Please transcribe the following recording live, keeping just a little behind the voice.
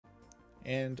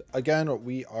And again,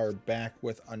 we are back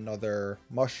with another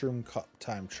Mushroom Cup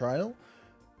time trial.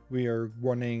 We are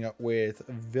running with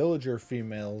Villager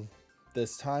Female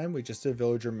this time. We just did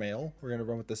Villager Male. We're going to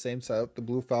run with the same setup, the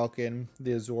Blue Falcon,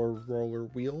 the Azure Roller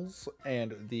Wheels,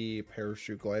 and the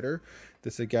Parachute Glider.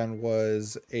 This again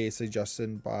was a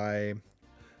suggestion by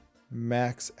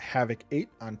Max Havoc 8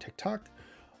 on TikTok.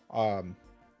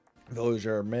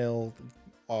 Villager Male,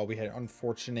 we had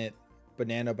unfortunate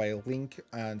banana by Link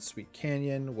on Sweet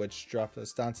Canyon, which dropped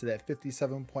us down to that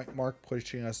 57 point mark,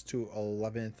 pushing us to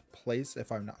 11th place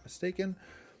if I'm not mistaken.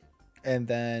 And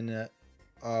then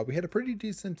we had a pretty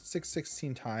decent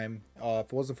 6:16 time. If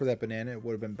it wasn't for that banana, it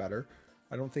would have been better.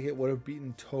 I don't think it would have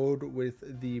beaten Toad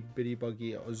with the Bitty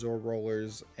Buggy, Azure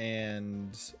Rollers,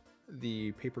 and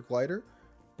the Paper Glider,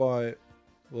 but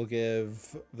we'll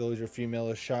give Villager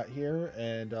Female a shot here,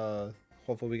 and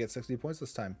hopefully we get 60 points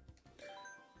this time.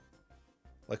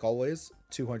 Like always,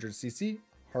 200cc,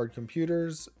 hard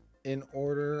computers, in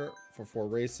order for 4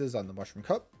 races on the Mushroom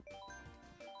Cup.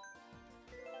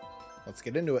 Let's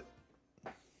get into it.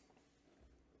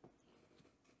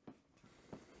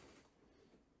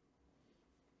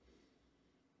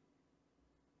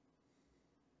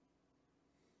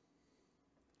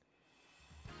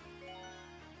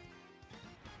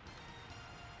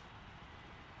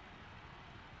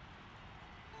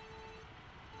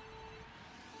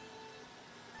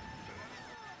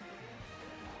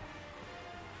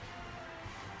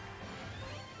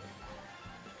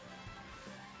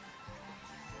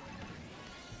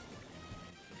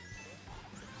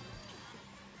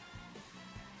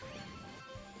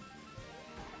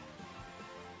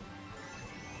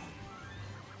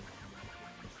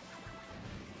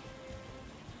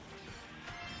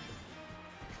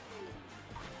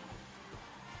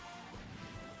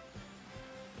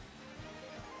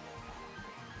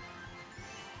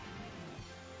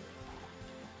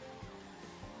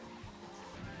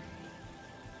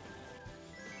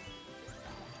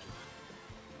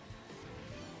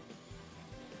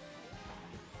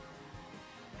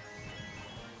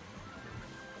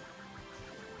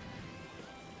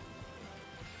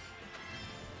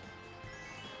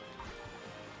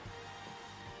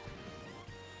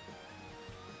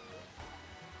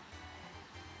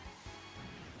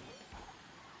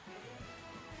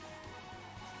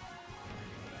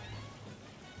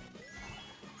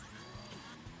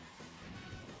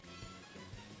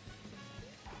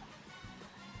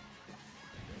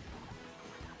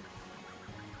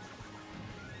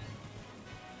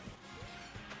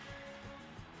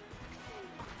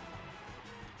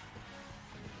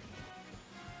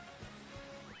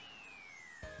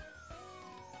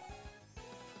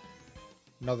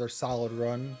 Another solid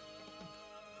run.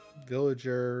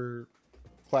 Villager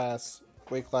class,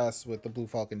 weight class with the Blue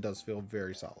Falcon does feel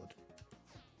very solid.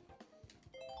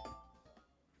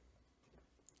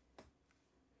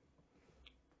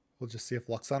 We'll just see if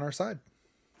luck's on our side.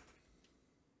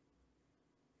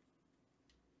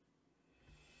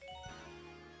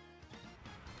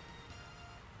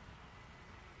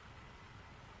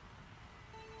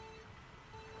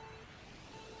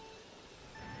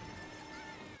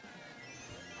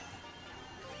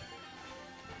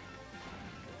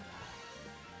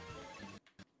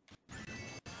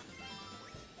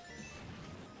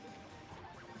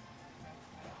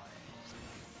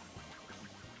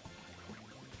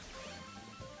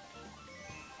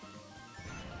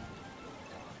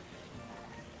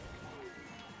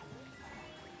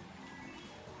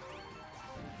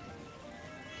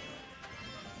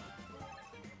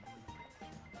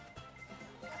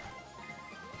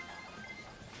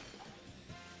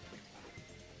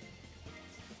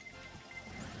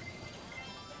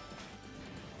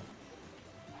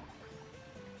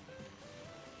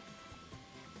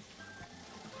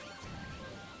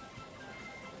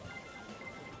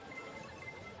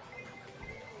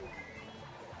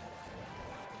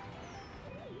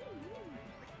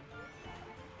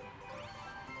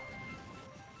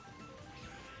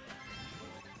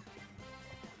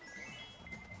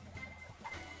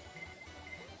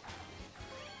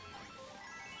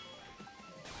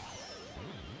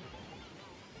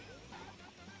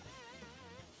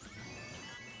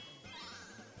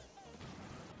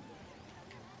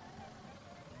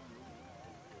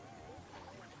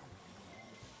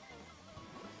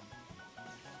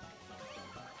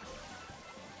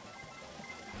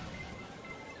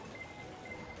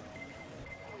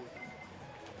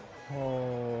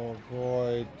 Oh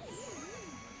boy.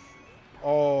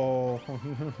 Oh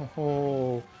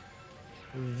no.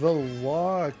 The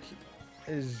luck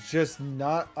is just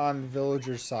not on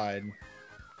Villager's side.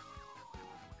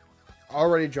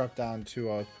 Already dropped down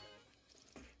to a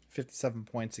 57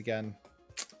 points again.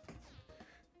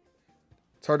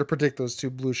 It's hard to predict those two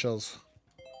blue shells.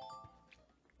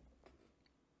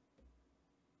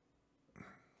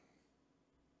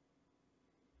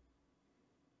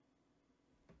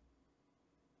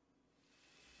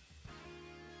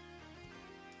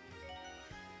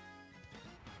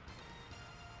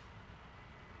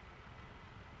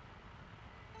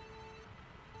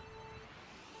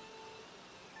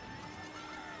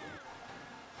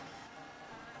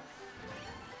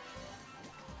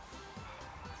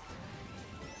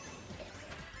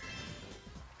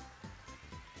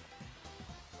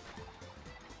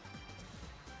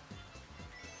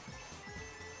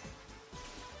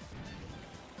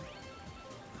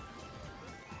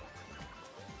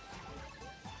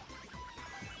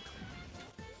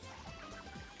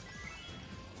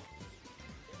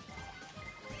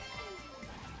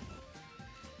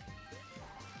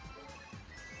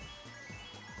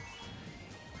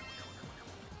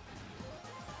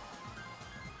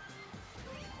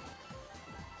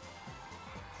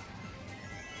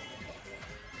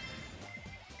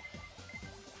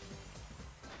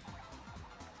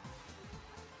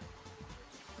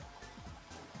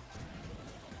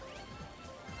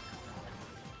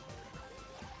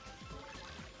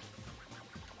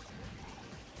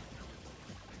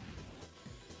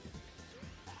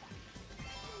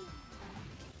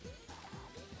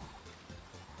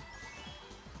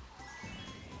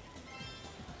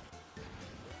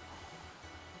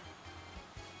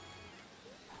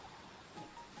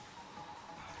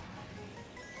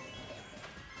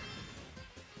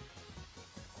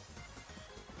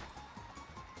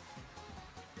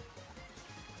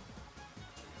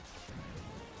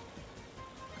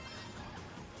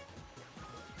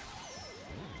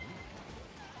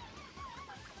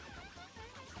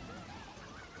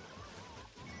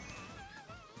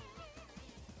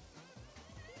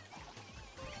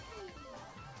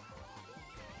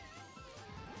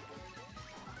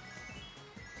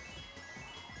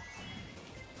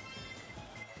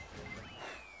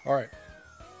 All right.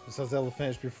 This was able to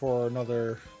finish before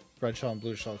another red shell and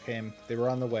blue shell came. They were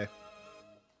on the way.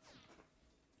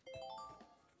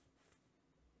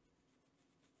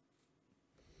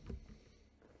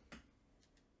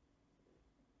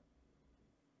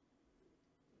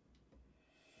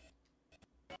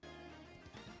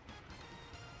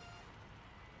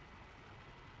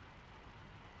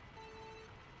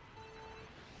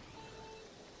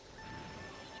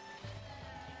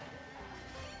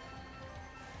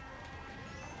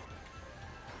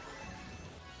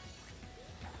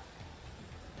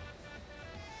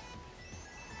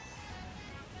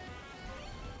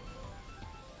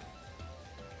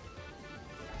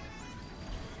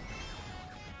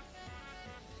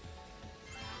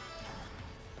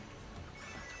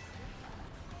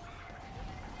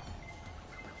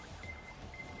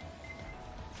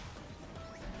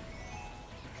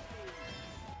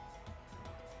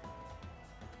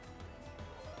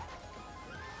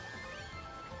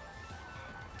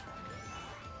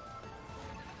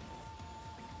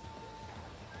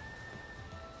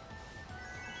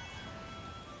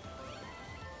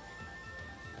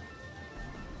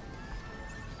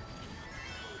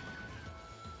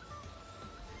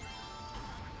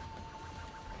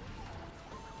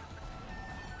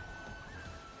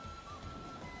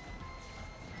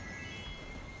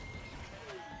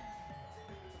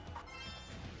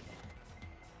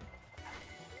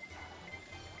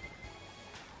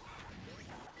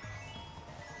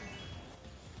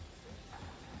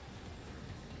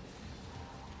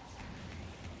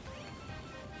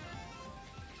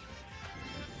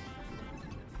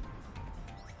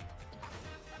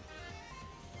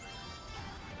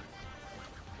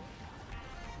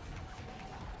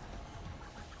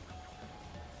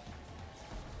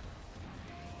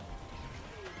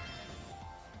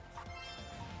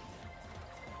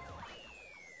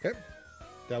 Okay,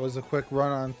 that was a quick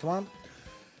run on Thwomp.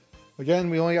 Again,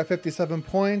 we only got 57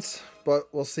 points,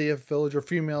 but we'll see if Villager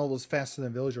Female was faster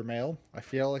than Villager Male. I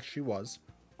feel like she was.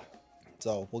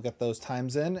 So we'll get those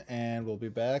times in, and we'll be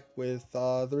back with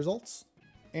the results.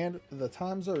 And the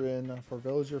times are in for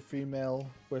Villager Female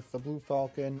with the Blue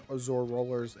Falcon, Azure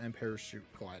Rollers, and Parachute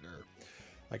Glider.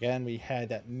 Again, we had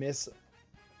that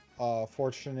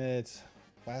fortunate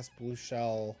last blue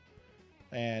shell,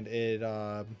 and it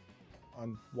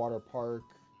on Water Park,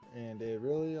 and it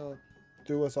really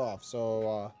threw us off.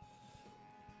 So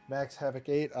Max Havoc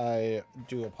 8, I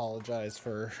do apologize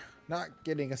for not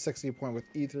getting a 60 point with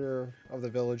either of the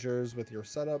villagers with your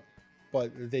setup,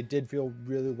 but they did feel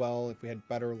really well. If we had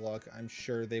better luck, I'm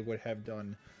sure they would have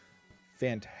done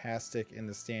fantastic in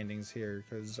the standings here,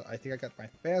 because I think I got my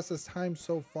fastest time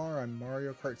so far on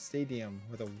Mario Kart Stadium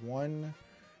with a 1:18.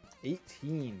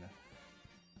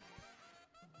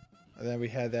 And then we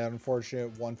had that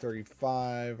unfortunate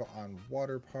 1:35 on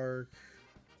Water Park.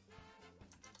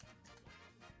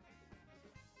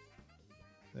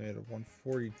 Then we had a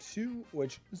 1:42,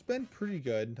 which has been pretty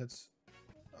good. That's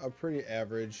a pretty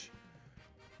average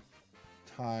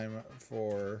time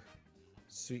for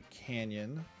Sweet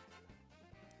Canyon.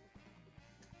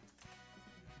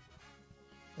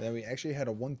 And then we actually had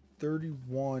a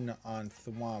 1:31 on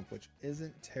Thwomp, which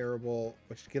isn't terrible,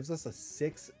 which gives us a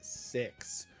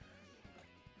 6.6.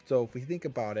 So if we think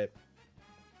about it,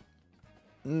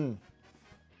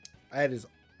 that is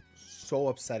so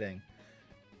upsetting.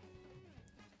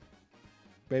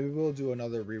 Maybe we'll do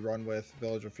another rerun with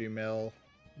Village of Female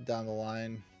down the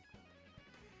line,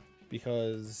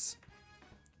 because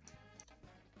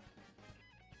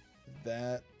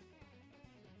that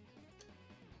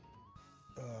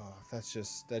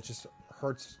that just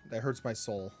hurts. That hurts my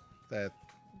soul that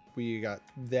we got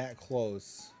that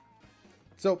close.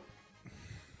 So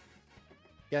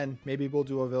again, maybe we'll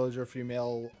do a Villager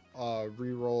Female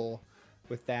reroll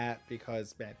with that,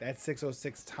 because man, that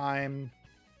 6:06 time,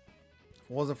 if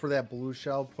it wasn't for that blue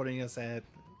shell putting us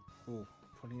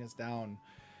down,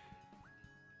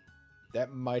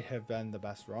 that might have been the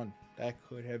best run. That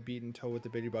could have beaten Toe with the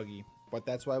Bitty Buggy. But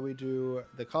that's why we do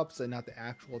the cups and not the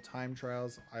actual time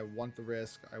trials. I want the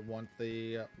risk. I want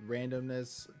the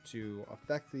randomness to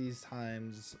affect these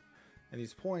times and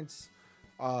these points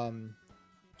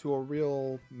to a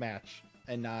real match,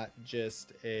 and not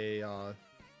just a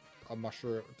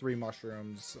mushroom, 3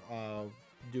 mushrooms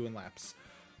doing laps.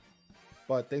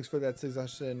 But thanks for that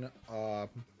suggestion,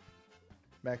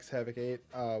 Max Havoc 8.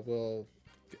 Will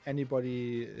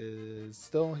anybody is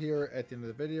still here at the end of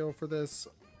the video for this,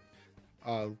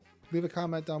 leave a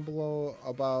comment down below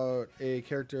about a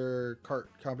character cart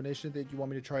combination that you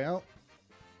want me to try out,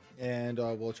 and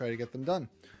we'll try to get them done.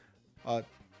 But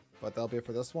that'll be it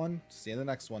for this one. See you in the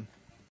next one.